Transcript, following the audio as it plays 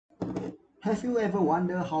Have you ever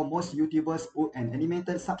wondered how most YouTubers put an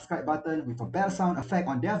animated subscribe button with a bell sound effect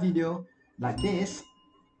on their video, like this,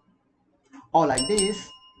 or like this,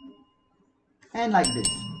 and like this?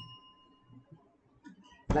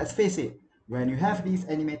 Let's face it, when you have this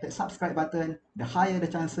animated subscribe button, the higher the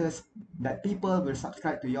chances that people will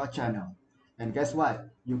subscribe to your channel. And guess what?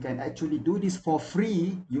 You can actually do this for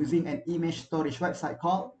free using an image storage website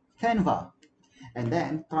called Canva. And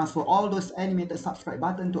then transfer all those animated subscribe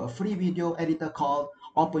button to a free video editor called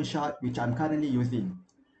OpenShot, which I'm currently using.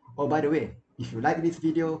 Oh, by the way, if you like this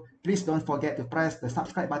video, please don't forget to press the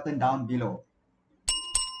subscribe button down below.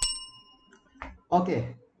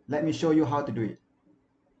 Okay, let me show you how to do it.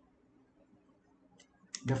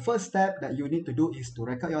 The first step that you need to do is to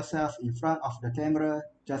record yourself in front of the camera,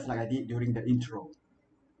 just like I did during the intro.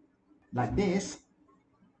 Like this,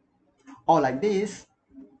 or like this,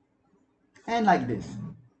 and like this.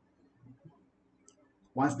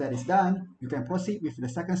 Once that is done, you can proceed with the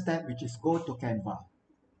second step, which is go to Canva.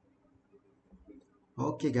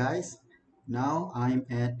 Okay guys, now I'm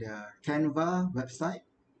at the Canva website.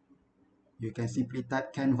 You can simply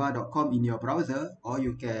type canva.com in your browser, or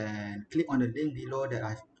you can click on the link below that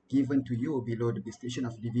I've given to you below the description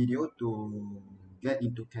of the video to get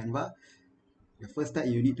into Canva. The first step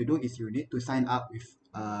you need to do is you need to sign up with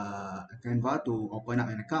Canva to open up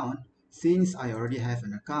an account. Since I already have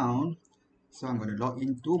an account, so I'm going to log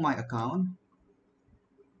into my account.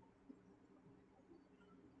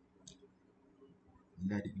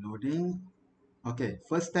 Let it loading. Okay,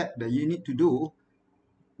 first step that you need to do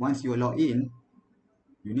once you log in,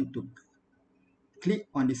 you need to click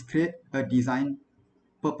on this create a design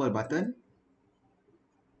purple button.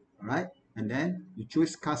 Alright, and then you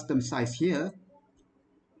choose custom size here,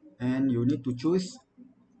 and you need to choose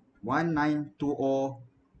 1920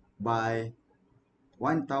 by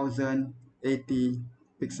 1080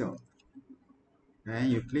 pixel.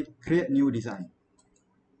 And you click create new design.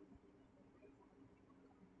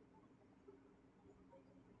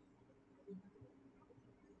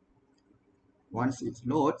 Once it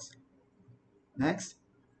loads, next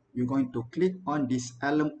you're going to click on this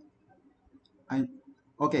element.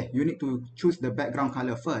 Okay, you need to choose the background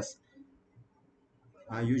color first.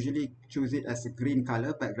 I usually choose it as a green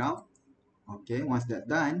color background. Okay, once that's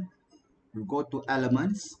done, you go to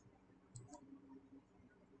elements.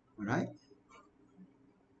 Alright,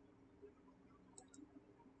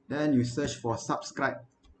 then you search for subscribe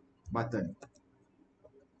button.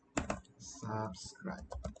 Subscribe.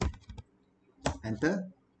 Enter.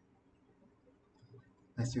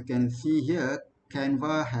 As you can see here,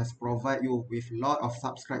 Canva has provided you with a lot of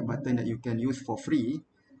subscribe button that you can use for free.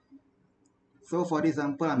 So for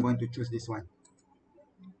example, I'm going to choose this one.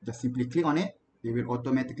 Just simply click on it. It will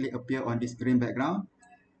automatically appear on this green background.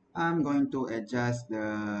 I'm going to adjust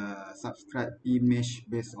the subscribe image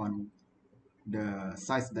based on the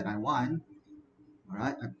size that I want.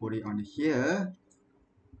 Alright, I put it on here.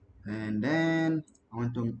 And then I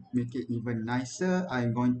want to make it even nicer.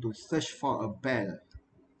 I'm going to search for a bell.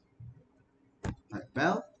 Type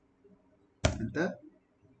bell. Enter.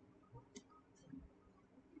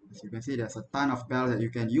 As you can see, there's a ton of bells that you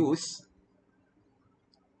can use.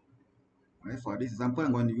 Right, for this example,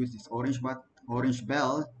 I'm going to use this orange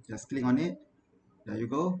bell. Just click on it. There you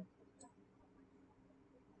go.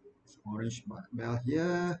 It's orange bell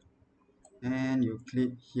here, and you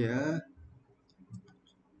click here.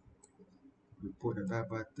 You put the bell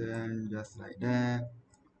button just like that.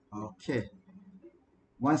 Okay.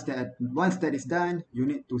 Once that is done, you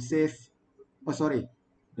need to save. Oh, sorry.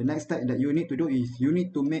 The next step that you need to do is you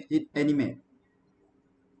need to make it animate.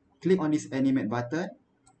 Click on this animate button.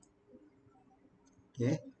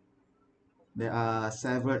 Okay. There are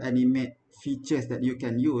several animate features that you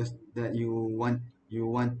can use that you want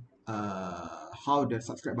how the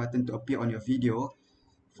subscribe button to appear on your video.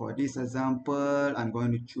 For this example, I'm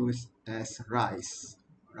going to choose as rise.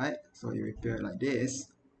 Right, so it will appear like this.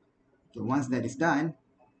 Okay, once that is done,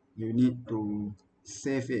 you need to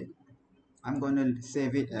save it. I'm going to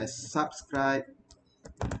save it as subscribe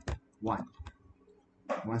 1.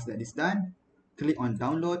 Once that is done, click on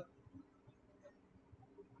download,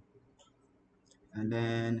 and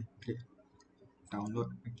then click download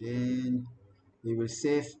again. It will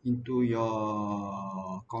save into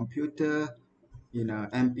your computer in a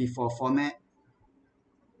MP4 format.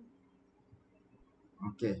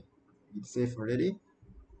 Okay, it's saved already.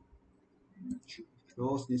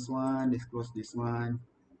 Close this one, let's close this one.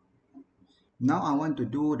 Now I want to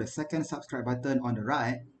do the second subscribe button on the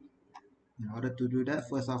right. In order to do that,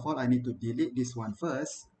 first of all, I need to delete this one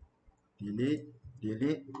first. Delete.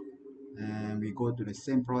 and we go to the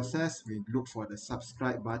same process. We look for the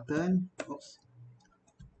subscribe button. Oops.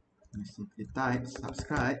 We simply type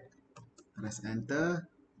subscribe, press enter,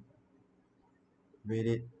 wait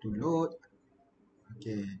it to load.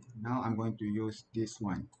 Okay, now I'm going to use this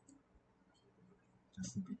one.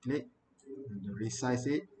 Just simply click and resize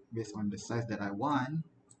it based on the size that I want.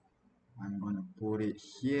 I'm going to put it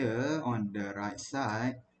here on the right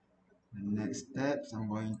side. The next steps, I'm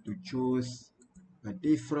going to choose a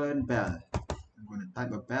different bell. I'm going to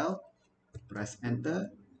type a bell, press enter.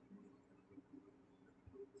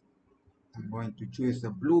 I'm going to choose the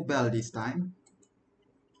blue bell this time,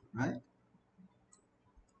 right?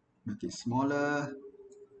 Make it smaller.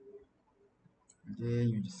 Again,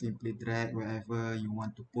 you just simply drag wherever you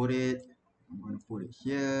want to put it. I'm going to put it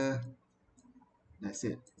here. That's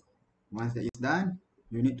it. Once that is done,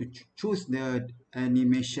 you need to choose the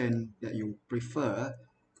animation that you prefer.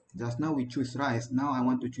 Just now we choose rice. Now I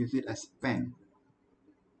want to choose it as pen.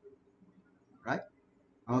 Right?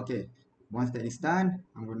 Okay. Once that is done,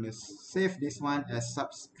 I'm going to save this one as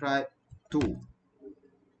subscribe to.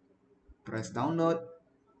 Press download.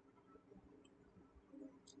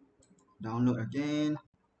 Download again.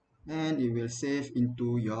 And it will save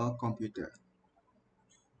into your computer.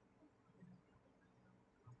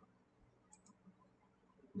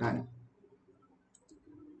 Done.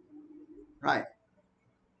 Right.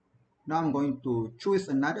 Now I'm going to choose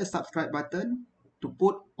another subscribe button to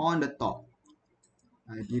put on the top.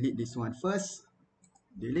 I delete this one first.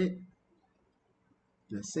 Delete.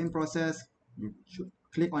 The same process. You should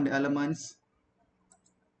click on the elements.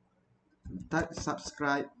 Type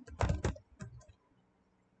subscribe.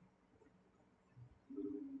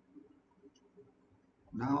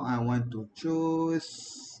 Now I want to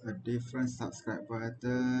choose a different subscribe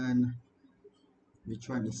button. Which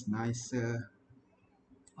one is nicer?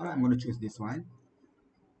 Alright, I'm going to choose this one.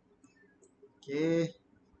 Okay,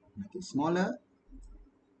 make it smaller.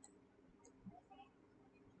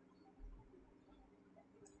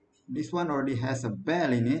 This one already has a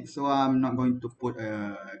bell in it, so I'm not going to put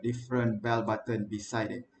a different bell button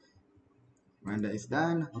beside it. When that is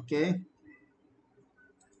done, okay.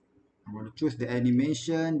 I'm going to choose the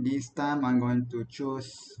animation. This time I'm going to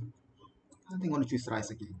choose, I think I'm going to choose rice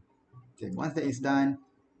again. Okay, once that is done,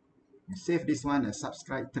 you save this one as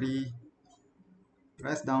subscribe 3.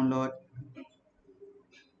 Press download.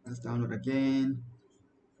 Press download again.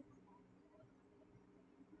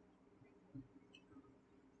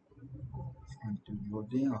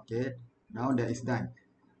 Loading. Okay, now that is done.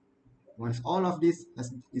 Once all of this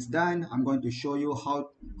is done, I'm going to show you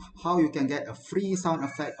how you can get a free sound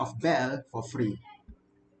effect of bell for free.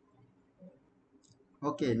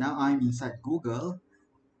 Okay, now I'm inside Google.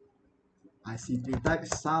 I simply type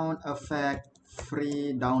sound effect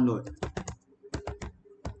free download.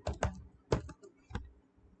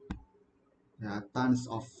 There are tons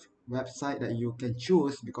of websites that you can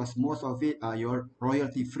choose because most of it are your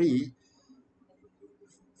royalty free.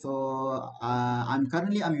 So I'm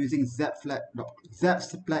using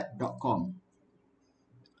zapsplat.com.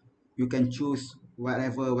 You can choose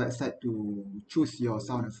whatever website to choose your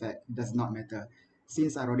sound effect. It does not matter.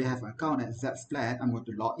 Since I already have an account at Zapsplat, I'm going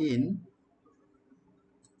to log in.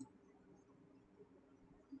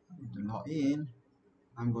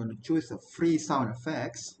 I'm going to choose a free sound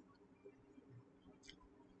effects.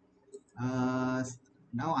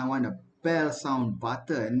 Now I want a bell sound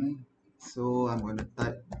button, so I'm going to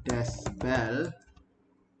type decibel.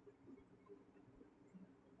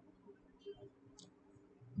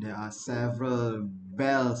 There are several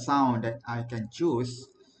bell sound that I can choose.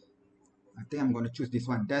 I think I'm going to choose this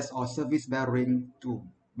one, desk or service bell ring 2,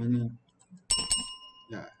 meaning,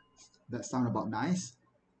 yeah, that sound about nice.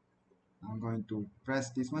 I'm going to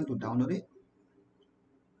press this one to download it.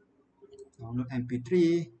 Download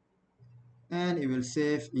MP3, and it will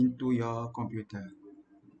save into your computer.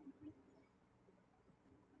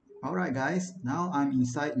 Alright guys, now I'm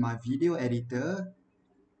inside my video editor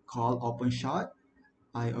called OpenShot.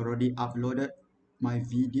 I already uploaded my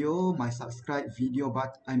video, my subscribe video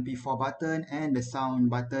MP4 button and the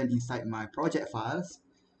sound button inside my project files.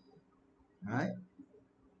 Alright,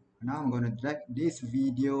 now I'm going to drag this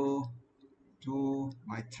video to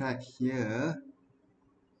my track here.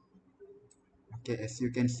 Okay, as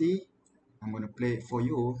you can see, I'm going to play it for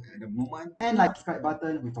you at the moment. And like subscribe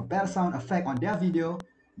button with a bell sound effect on their video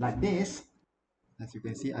like this. As you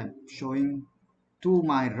can see, I'm showing to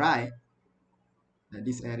my right at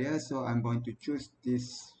this area. So I'm going to choose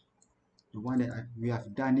this, the one that we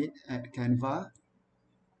have done it at Canva.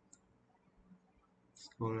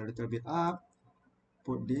 Scroll a little bit up.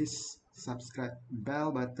 Put this subscribe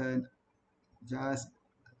bell button just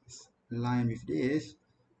align with this.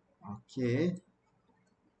 Okay.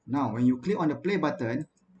 Now, when you click on the play button,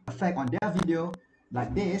 effect on their video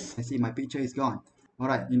like this, and see my picture is gone.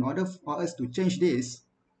 Alright, in order for us to change this,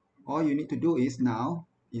 all you need to do is now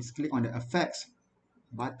is click on the effects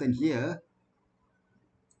button here,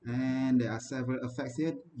 and there are several effects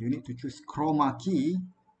here. You need to choose chroma key.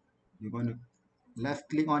 You're going to left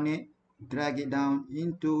click on it, drag it down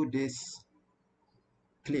into this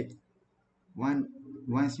clip.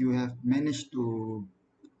 Once you have managed to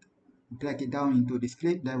drag it down into this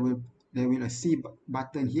clip, there will a C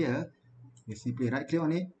button here. You simply right click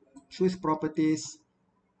on it, choose properties,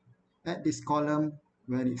 add this column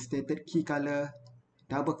where it's stated key color,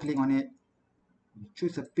 double click on it,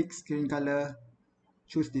 choose a pick screen color,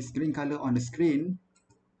 choose this green color on the screen,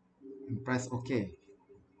 and press OK.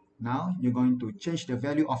 Now you're going to change the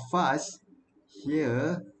value of fuzz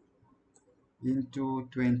here into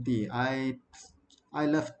 20. I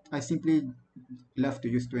simply love to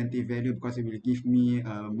use 20 value because it will give me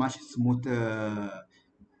a much smoother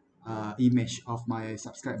image of my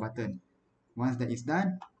subscribe button. Once that is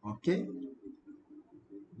done, okay,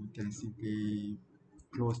 you can simply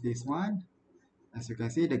close this one. As you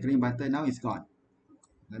can see, the green button now is gone.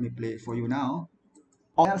 Let me play it for you now.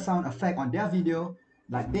 All sound effect on their video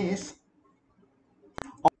like this.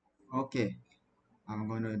 Okay, I'm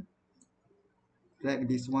gonna drag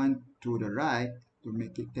this one to the right to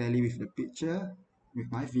make it tally with the picture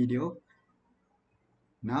with my video.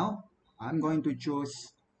 Now I'm going to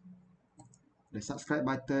choose the subscribe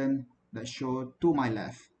button that show to my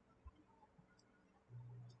left.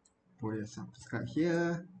 Put a subscribe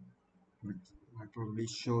here. I'll probably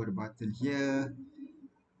show the button here.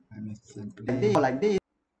 Let me simply like this.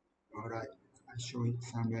 Alright, I show it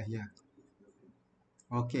somewhere here.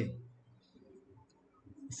 Okay,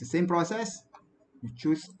 it's the same process. You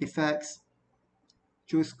choose effects,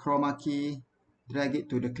 choose chroma key, drag it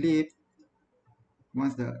to the clip.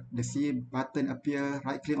 Once the C button appear,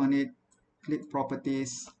 right click on it, click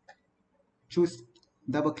properties, choose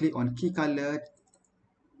double click on key color,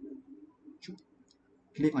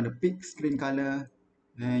 click on the pick screen color,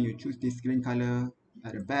 and you choose this green color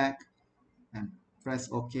at the back and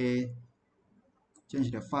press OK.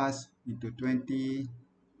 Change the fuzz into 20,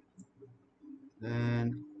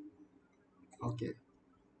 then okay,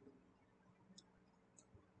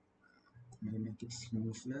 let me make it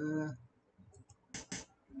smoother.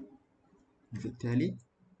 If it tally,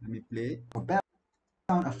 let me play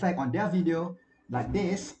sound effect on their video like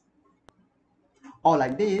this or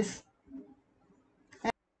like this.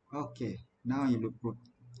 Okay, now you look good,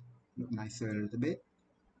 look nicer a little bit.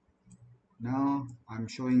 Now I'm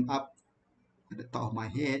showing up at the top of my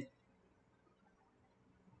head.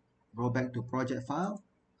 Go back to project file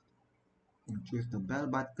and choose the bell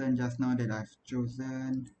button just now that I've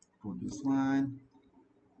chosen. Put this one.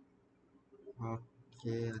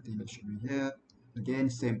 Okay, I think that should be here. Again,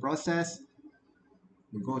 same process.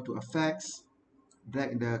 You go to effects,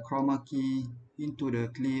 drag the chroma key into the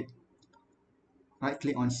clip, right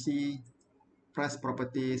click on C, press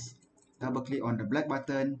properties, double click on the black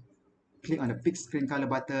button, click on the pick screen color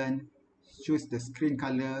button, choose the screen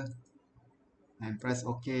color and press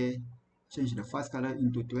OK. Change the fuzz color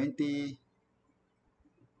into 20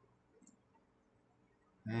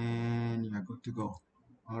 and you are good to go.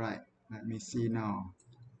 Alright, let me see now.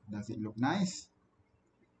 Does it look nice?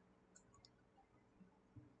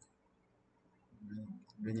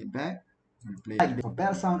 Bring it back and play like the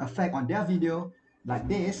bell sound effect on their video like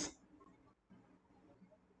this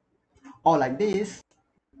or like this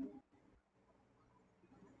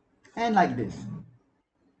and like this.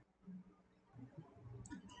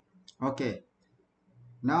 Okay,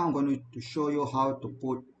 now I'm going to show you how to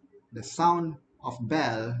put the sound of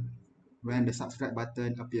bell when the subscribe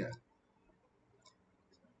button appear.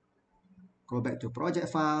 Go back to project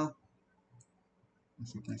file.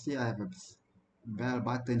 As you can see, I have a bell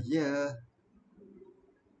button here.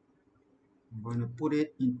 I'm going to put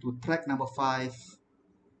it into track number 5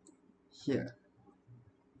 here.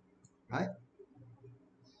 Right?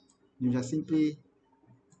 You just simply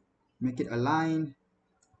make it align.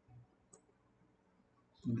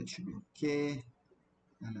 That should be okay.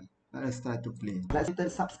 And let us try to play. Let's hit the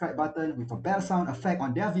subscribe button with a bell sound effect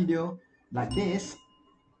on their video like this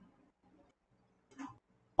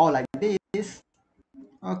or like this.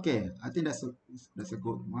 Okay, I think that's a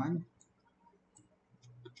good one.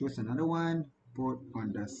 Choose another one, put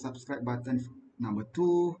on the subscribe button number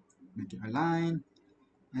 2, make it align,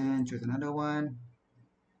 and choose another one,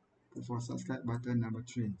 put for subscribe button number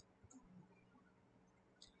 3.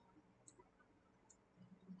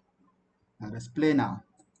 Now let's play now.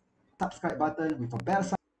 Subscribe button with a bell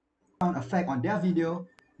sound. sound effect on their video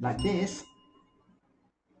like this,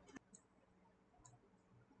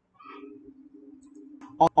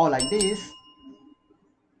 or like this,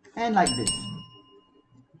 and like this.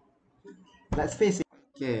 Let's face it.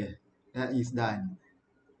 Okay, that is done.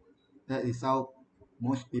 That is how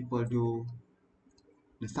most people do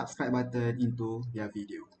the subscribe button into their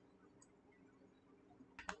video.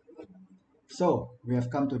 So, we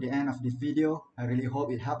have come to the end of this video. I really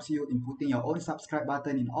hope it helps you in putting your own subscribe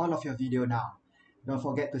button in all of your video now. Don't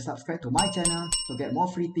forget to subscribe to my channel to get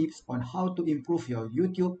more free tips on how to improve your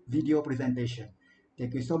YouTube video presentation.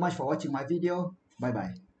 Thank you so much for watching my video. Bye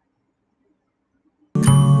bye.